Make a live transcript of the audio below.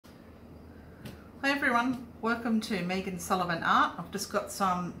Hi everyone, welcome to Megan Sullivan Art. I've just got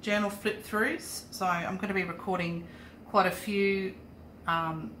some journal flip throughs, so I'm going to be recording quite a few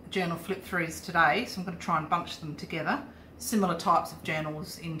journal flip throughs today, so I'm going to try and bunch them together, similar types of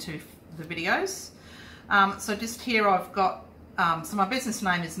journals into the videos. So just here I've got, so my business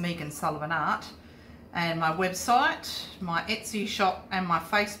name is Megan Sullivan Art, and my website, my Etsy shop and my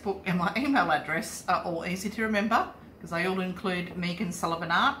Facebook and my email address are all easy to remember because they all include Megan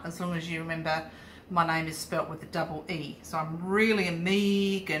Sullivan Art, as long as you remember my name is spelt with a double E. So I'm really a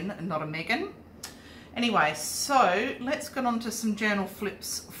Megan and not a Megan. Anyway, so let's get on to some journal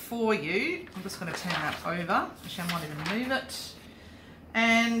flips for you. I'm just going to turn that over. Actually, I might even move it.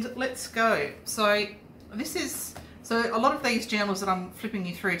 And let's go. So this is, so a lot of these journals that I'm flipping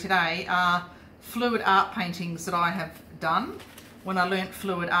you through today are fluid art paintings that I have done. When I learnt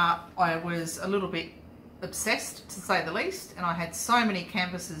fluid art, I was a little bit obsessed, to say the least, and I had so many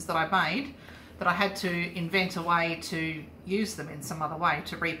canvases that I made that I had to invent a way to use them in some other way,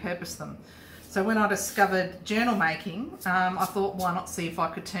 to repurpose them. So when I discovered journal making, I thought, why not see if I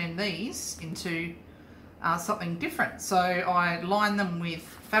could turn these into something different. So I lined them with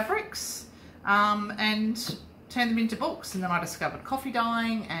fabrics and turned them into books, and then I discovered coffee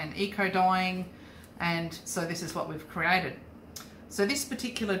dyeing and eco dyeing, and so this is what we've created. So this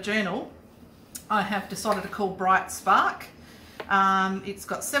particular journal I have decided to call Bright Spark. It's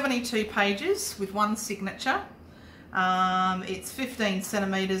got 72 pages with one signature. It's 15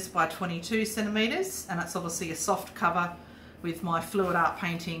 centimetres by 22 centimetres, and it's obviously a soft cover with my fluid art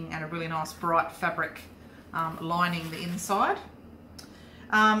painting and a really nice bright fabric lining the inside.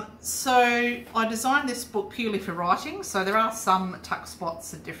 So I designed this book purely for writing, so there are some tuck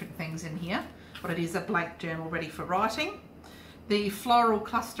spots and different things in here, but it is a blank journal ready for writing. The floral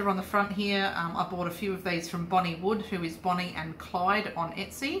cluster on the front here, I bought a few of these from Bonnie Wood, who is Bonnie and Clyde on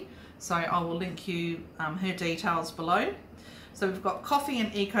Etsy, so I will link you her details below. So we've got coffee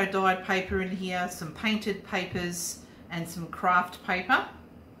and eco dyed paper in here, some painted papers and some craft paper,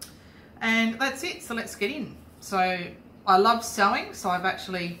 and that's it. So let's get in. So I love sewing, so I've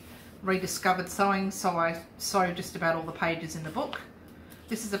actually rediscovered sewing, so I sew just about all the pages in the book.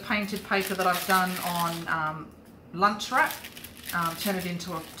 This is a painted paper that I've done on lunch wrap. Turn it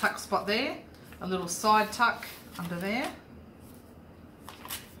into a tuck spot there, a little side tuck under there.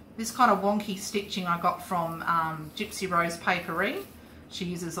 This kind of wonky stitching I got from Gypsy Rose Papery. She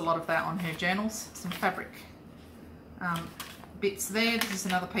uses a lot of that on her journals. Some fabric bits there. This is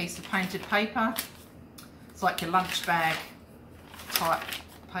another piece of painted paper. It's like your lunch bag type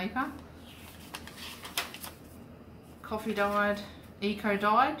paper. Coffee dyed, eco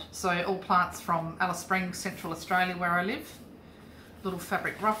dyed, so all plants from Alice Springs, Central Australia, where I live. Little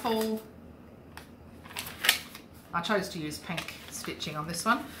fabric ruffle. I chose to use pink stitching on this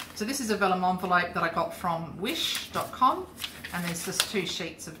one. So this is a vellum envelope that I got from wish.com, and there's just 2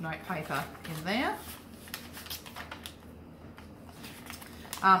 sheets of note paper in there.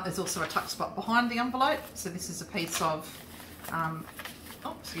 There's also a tuck spot behind the envelope. So this is a piece of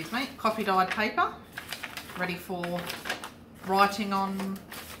coffee dyed paper, ready for writing on,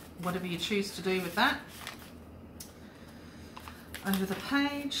 whatever you choose to do with that. Over the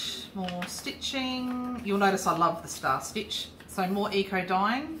page, more stitching. You'll notice I love the star stitch. So more eco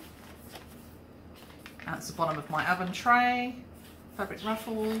dyeing. That's the bottom of my oven tray. Fabric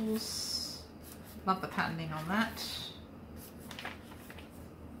ruffles. Love the patterning on that.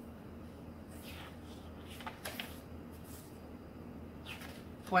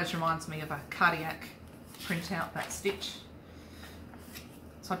 Always reminds me of a cardiac printout, that stitch.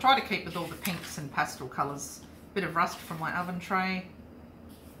 So I try to keep with all the pinks and pastel colours. Bit of rust from my oven tray.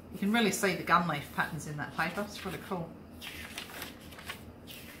 You can really see the gum leaf patterns in that paper. It's really cool.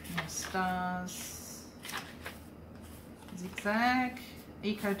 More stars. Zigzag.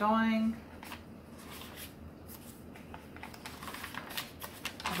 Eco dyeing.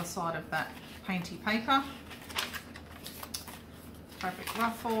 Other side of that painty paper. Fabric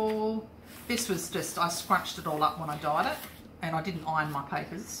ruffle. This was just, I scrunched it all up when I dyed it, and I didn't iron my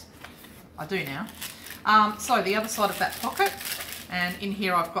papers. I do now. So the other side of that pocket, and in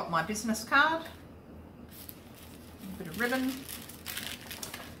here I've got my business card, a bit of ribbon,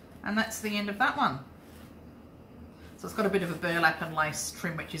 and that's the end of that one. So it's got a bit of a burlap and lace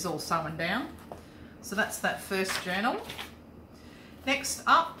trim which is all sewn down. So that's that first journal. Next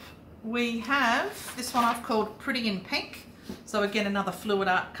up we have this one I've called Pretty in Pink. So again, another fluid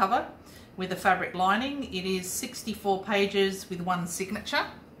art cover with a fabric lining. It is 64 pages with one signature.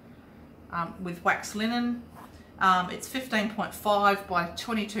 With wax linen. It's 15.5 by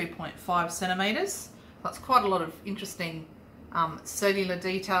 22.5 centimetres. That's quite a lot of interesting cellular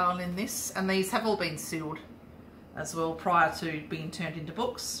detail in this, and these have all been sealed as well prior to being turned into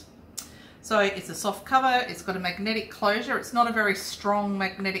books. So it's a soft cover, it's got a magnetic closure. It's not a very strong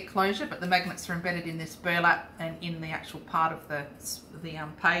magnetic closure, but the magnets are embedded in this burlap and in the actual part of the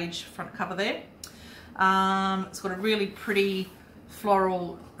page front cover there. It's got a really pretty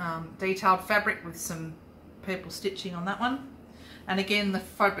floral detailed fabric with some purple stitching on that one. And again, the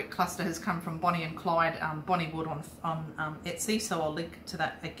fabric cluster has come from Bonnie and Clyde Bonnie Wood on Etsy, so I'll link to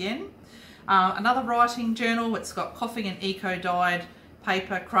that again. Another writing journal. It's got coffee and eco-dyed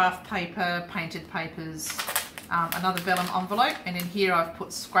paper, craft paper, painted papers, another vellum envelope, and in here I've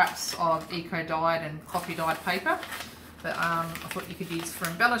put scraps of eco-dyed and coffee-dyed paper that I thought you could use for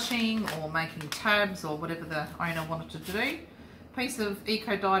embellishing or making tabs or whatever the owner wanted to do. Piece of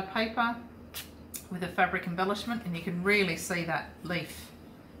eco-dyed paper with a fabric embellishment, and you can really see that leaf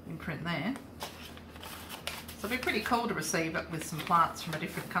imprint there. So it'd be pretty cool to receive it with some plants from a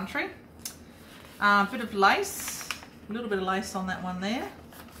different country. A bit of lace. A little bit of lace on that one there.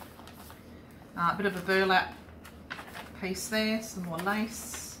 A bit of a burlap piece there, some more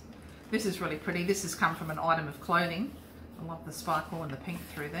lace. This is really pretty. This has come from an item of clothing. I love the sparkle and the pink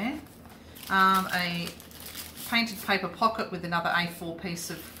through there. A painted paper pocket with another A4 piece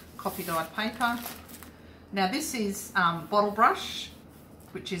of coffee dyed paper. Now this is bottle brush,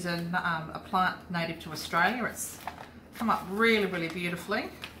 which is a plant native to Australia. It's come up really, really beautifully.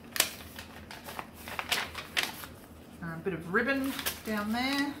 A bit of ribbon down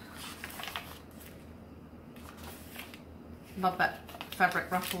there. Love that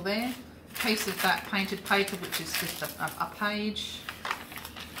fabric ruffle there. A piece of that painted paper, which is just a page.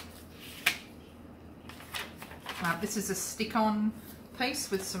 This is a stick-on piece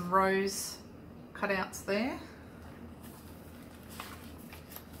with some rose cutouts there.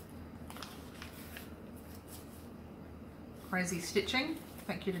 Crazy stitching.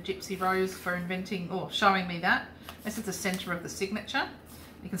 Thank you to Gypsy Rose for inventing or showing me that. This is the centre of the signature.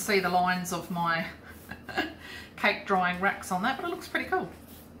 You can see the lines of my cake drying racks on that, but it looks pretty cool.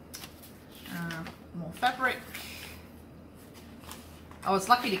 More fabric. I was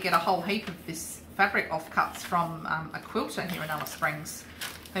lucky to get a whole heap of this fabric offcuts from a quilter here in Alice Springs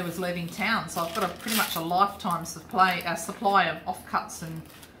who was leaving town, so I've got pretty much a lifetime supply of offcuts and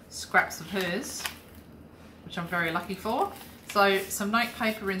scraps of hers, which I'm very lucky for. So some note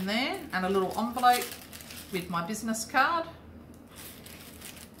paper in there and a little envelope with my business card.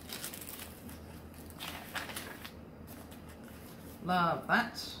 Love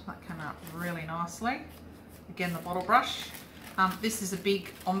that. That came out really nicely. Again, the bottle brush. This is a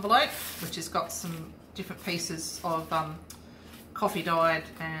big envelope which has got some different pieces of coffee dyed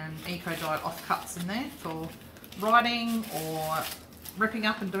and eco dyed offcuts in there for writing or ripping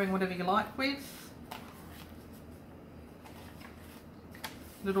up and doing whatever you like with.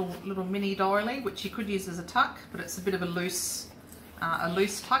 Little mini doily, which you could use as a tuck, but it's a bit of a loose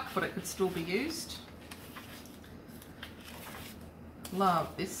tuck, but it could still be used. Love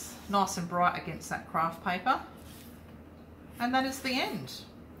this, nice and bright against that craft paper. And that is the end.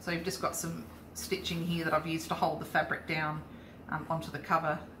 So you've just got some stitching here that I've used to hold the fabric down onto the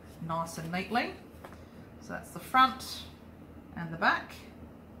cover nice and neatly. So that's the front and the back.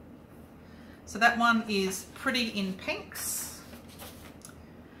 So that one is pretty in pinks.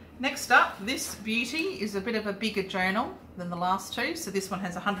 Next up, this beauty is a bit of a bigger journal than the last two. So this one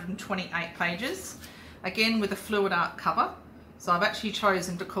has 128 pages, again with a fluid art cover. So I've actually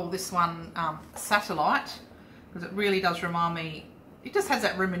chosen to call this one Satellite, because it really does remind me, it just has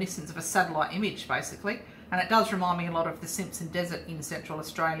that reminiscence of a satellite image basically, and it does remind me a lot of the Simpson Desert in Central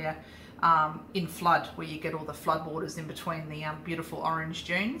Australia in flood, where you get all the flood waters in between the beautiful orange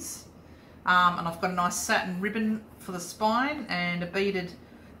dunes. And I've got a nice satin ribbon for the spine and a beaded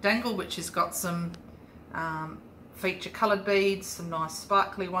dangle which has got some feature coloured beads, some nice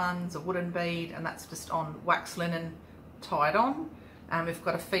sparkly ones, a wooden bead, and that's just on wax linen tied on. And we've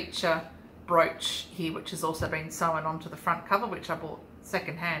got a feature brooch here which has also been sewn onto the front cover, which I bought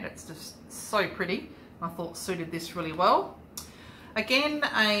second hand. It's just so pretty. I thought suited this really well. Again,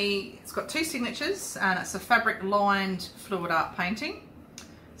 it's got two signatures and it's a fabric lined fluid art painting.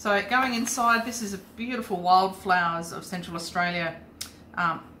 So going inside, this is a beautiful wildflowers of Central Australia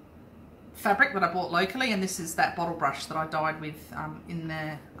fabric that I bought locally, and this is that bottle brush that I dyed with in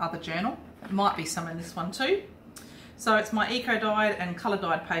the other journal. It might be some in this one too. So it's my eco dyed and colour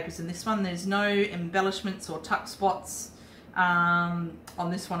dyed papers in this one. There's no embellishments or tuck spots on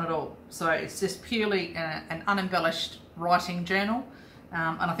this one at all. So it's just purely an unembellished writing journal,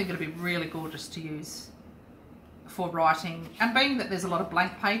 and I think it'll be really gorgeous to use for writing. And being that there's a lot of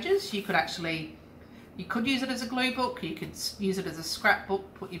blank pages, you could actually You could use it as a glue book, you could use it as a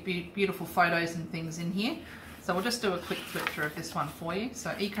scrapbook, put your beautiful photos and things in here. So we'll just do a quick flip through of this one for you.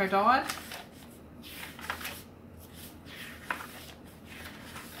 So eco-dyed.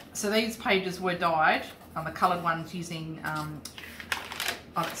 So these pages were dyed on the coloured ones using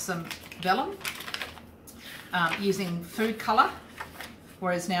some vellum, using food colour,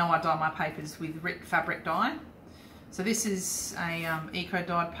 whereas now I dye my papers with fabric dye. So this is a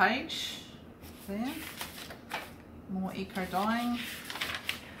eco-dyed page there, more eco-dyeing.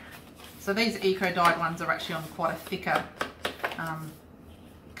 So these eco-dyed ones are actually on quite a thicker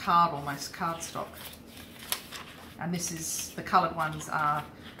card, almost cardstock. And this is, the coloured ones are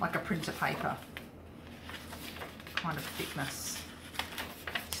like a printer paper kind of thickness.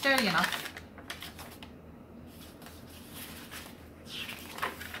 Sturdy enough.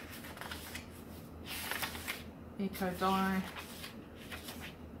 Eco dye.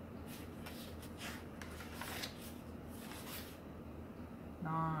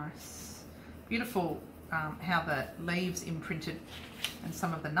 Nice. Beautiful how the leaves imprinted and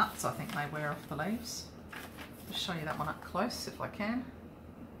some of the nuts I think they wear off the leaves. Just show you that one up close if I can.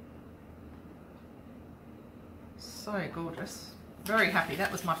 So gorgeous. Very happy.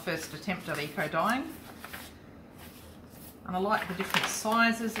 That was my first attempt at eco dyeing. And I like the different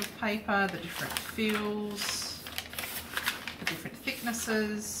sizes of paper, the different feels, the different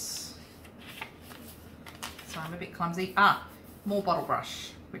thicknesses. So I'm a bit clumsy. More bottle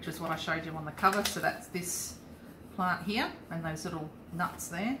brush, which is what I showed you on the cover. So that's this plant here and those little nuts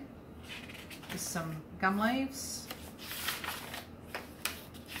there. Just some gum leaves.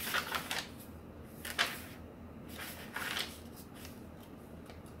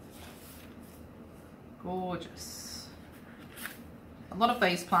 Gorgeous. A lot of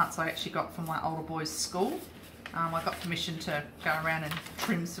these plants I actually got from my older boys' school. I got permission to go around and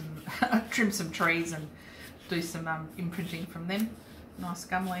trim some trees and do some imprinting from them. Nice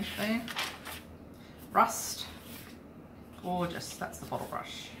gum leaf there. Rust. Gorgeous. That's the bottle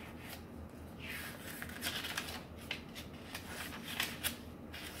brush.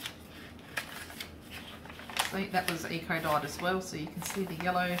 See, that was eco-dyed as well, so you can see the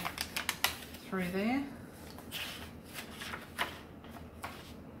yellow through there.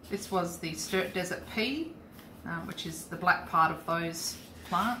 This was the Sturt Desert Pea, which is the black part of those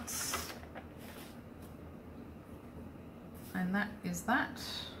plants. And that is that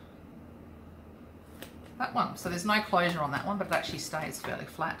one. So there's no closure on that one, but it actually stays fairly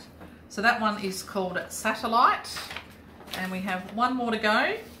flat. So that one is called Satellite, and we have one more to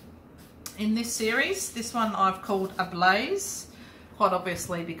go in this series. This one I've called Ablaze, quite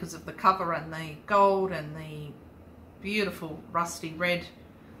obviously because of the cover and the gold and the beautiful rusty red.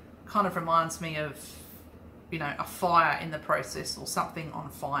 Kind of reminds me of, you know, a fire in the process or something on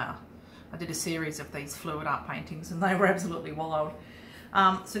fire. I did a series of these fluid art paintings and they were absolutely wild.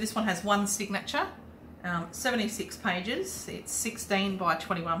 So this one has one signature, 76 pages. It's 16 by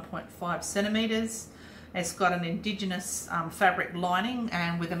 21.5 centimeters. It's got an indigenous fabric lining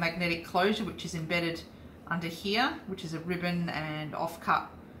and with a magnetic closure which is embedded under here, which is a ribbon and offcut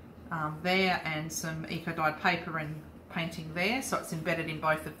there, and some eco-dyed paper and painting there. So it's embedded in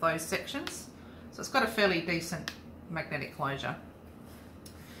both of those sections. So it's got a fairly decent magnetic closure.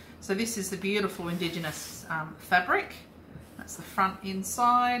 So this is the beautiful indigenous fabric. That's the front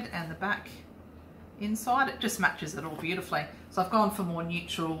inside and the back inside. It just matches it all beautifully. So I've gone for more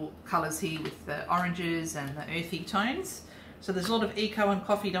neutral colours here with the oranges and the earthy tones. So there's a lot of eco and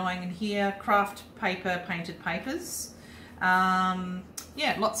coffee dyeing in here, craft paper, painted papers.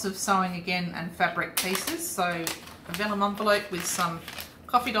 Yeah, lots of sewing again and fabric pieces. So a vellum envelope with some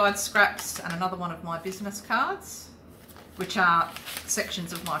coffee dyed scraps and another one of my business cards, which are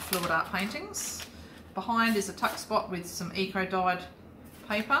sections of my fluid art paintings. Behind is a tuck spot with some eco-dyed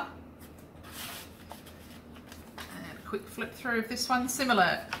paper. And a quick flip through of this one.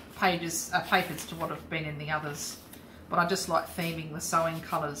 Similar papers to what have been in the others, but I just like theming the sewing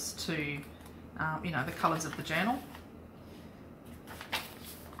colours to, you know, the colours of the journal.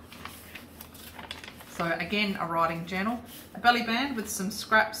 So again, a writing journal. A belly band with some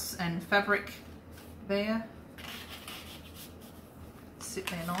scraps and fabric there. Sit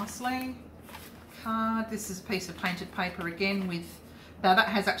there nicely. Card. This is a piece of painted paper again with, now that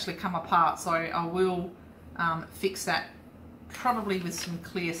has actually come apart, so I will fix that probably with some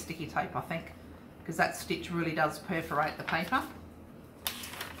clear sticky tape, I think, because that stitch really does perforate the paper.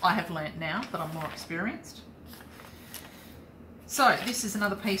 I have learnt now that I'm more experienced. So this is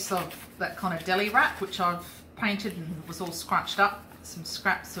another piece of that kind of deli wrap which I've painted and was all scrunched up. Some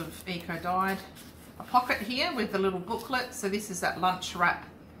scraps of eco-dyed. A pocket here with a little booklet. So this is that lunch wrap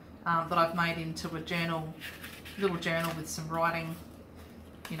that I've made into a journal, little journal with some writing,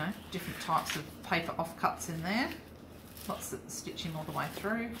 you know, different types of paper offcuts in there. Lots of stitching all the way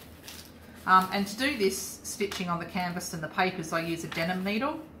through. And to do this stitching on the canvas and the papers, I use a denim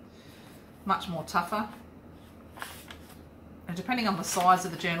needle, much more tougher. And depending on the size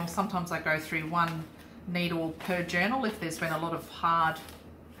of the journal, sometimes I go through one needle per journal if there's been a lot of hard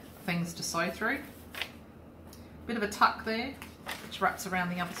things to sew through. Bit of a tuck there, which wraps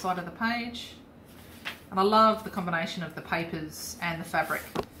around the other side of the page. And I love the combination of the papers and the fabric.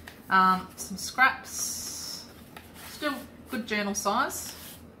 Some scraps, still good journal size,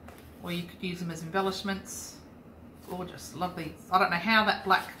 or you could use them as embellishments. Gorgeous, lovely. I don't know how that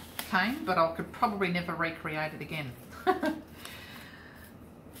black came, but I could probably never recreate it again.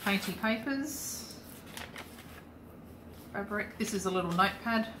 Painty papers, fabric. This is a little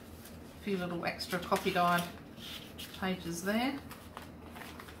notepad, a few little extra coffee dyed pages there.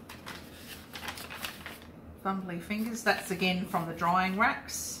 Fumbly fingers, that's again from the drying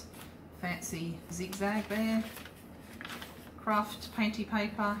racks. Fancy zigzag there. Craft painty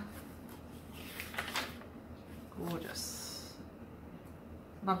paper. Gorgeous.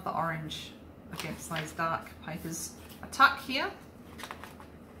 Love the orange against those dark papers. A tuck here.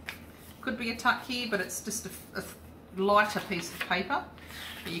 Could be a tuck here, but it's just a lighter piece of paper.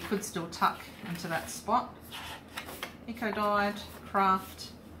 But you could still tuck into that spot. Eco-dyed,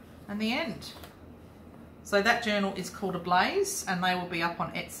 craft, and the end. So that journal is called Ablaze, and they will be up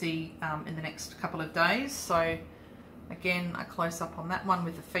on Etsy in the next couple of days. So again, a close up on that one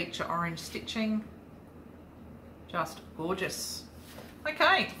with the feature orange stitching. Just gorgeous.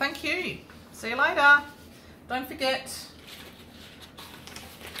 Okay, thank you. See you later. Don't forget,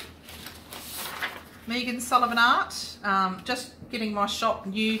 Megan Sullivan Art. Just getting my shop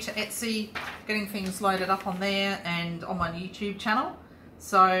new to Etsy, getting things loaded up on there and on my YouTube channel.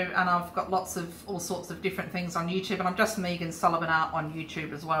 So, and I've got lots of all sorts of different things on YouTube, and I'm just Megan Sullivan Art on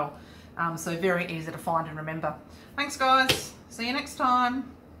YouTube as well. So very easy to find and remember. Thanks guys, see you next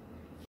time.